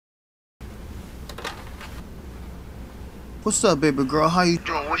What's up, baby girl? How you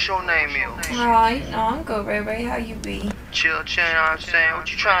doing? What's your name is? Alright, no, I'm good, Ray. How you be? Chill, you know what I'm saying?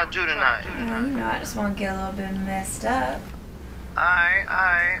 What you trying to do tonight? You know, I just want to get a little bit messed up. Alright,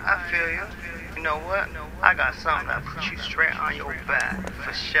 I feel you. You know what? I got something that put you straight on your back,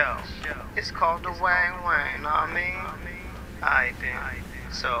 for sure. It's called the Wang Wang, know what I mean? Alright then.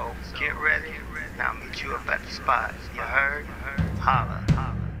 So, get ready, and I'll meet you up at the spot. You heard? Holla.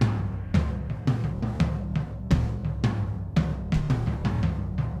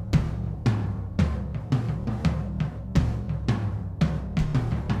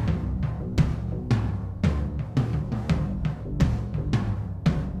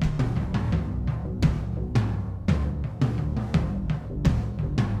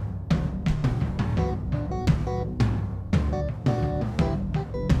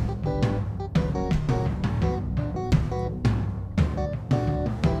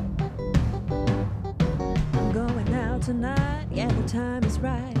 Tonight, yeah, the time is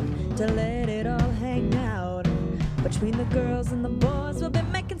right to let it all hang out. Between the girls and the boys, we'll be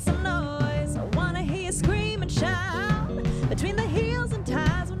making some noise. I wanna hear you scream and shout. Between the heels and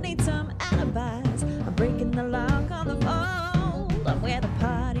ties, we'll need some alibis. I'm breaking the lock on the vault. I'm where the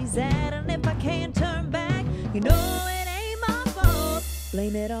party's at, and if I can't turn back, you know it ain't my fault.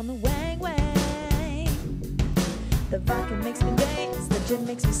 Blame it on the Wang Wang. The vodka makes me dance, the gin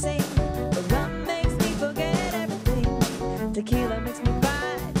makes me sing, the rum makes me forget everything. Tequila makes me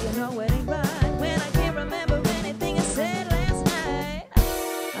ride, you know it ain't right when I can't remember anything I said last night.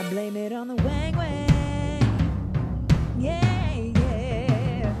 I blame it on the Wang Wang. Yeah,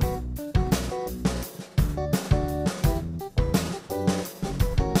 yeah.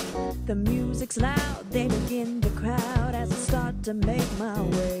 The music's loud, they begin to crowd as I start to make my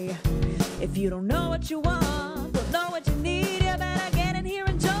way. If you don't know what you want, don't know what you need, you better get in here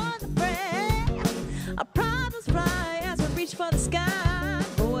and join the fray. Our problems fly reach for the sky,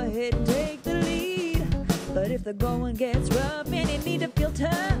 go ahead and take the lead. But if the going gets rough and you need to feel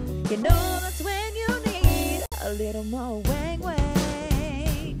tough, you know that's when you need a little more Wang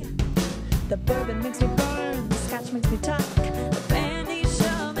Wang. The bourbon makes me burn, the scotch makes me talk, the brandy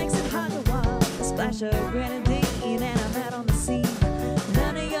sure makes it hard to walk. A splash of Grenadine and I'm out on the scene.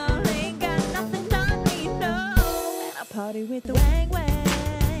 None of y'all ain't got nothing on me, no. And I party with the Wang Wang.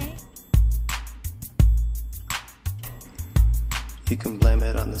 You can blame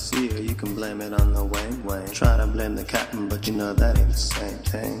it on the sea or you can blame it on the Wang Wang. Try to blame the captain, but you know that ain't the same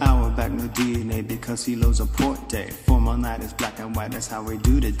thing. Our back no DNA because he loves a port day. Formal night is black and white, that's how we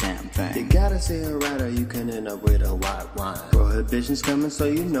do the damn thing. You gotta say it right or you can end up with a white wine. Prohibition's coming so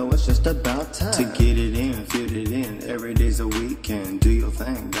you know it's just about time to get it in, fit it in. Every day's a weekend, do your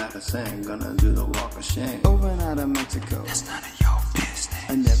thing, gotta sing. Gonna do the walk of shame. Over and out of Mexico, that's none of your business.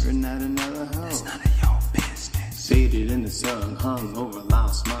 I never not another hoe, that's none of your business. Faded in the sun, hung over a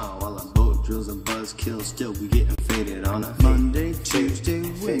loud smile while a boat drills a buzz kill. Still we getting faded on a Monday, Tuesday,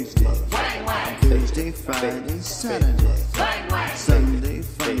 Wednesday, Thursday, Friday, Saturday, Sunday,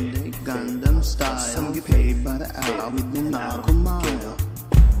 Funday, Gundam style. Some get paid by the hour. We been all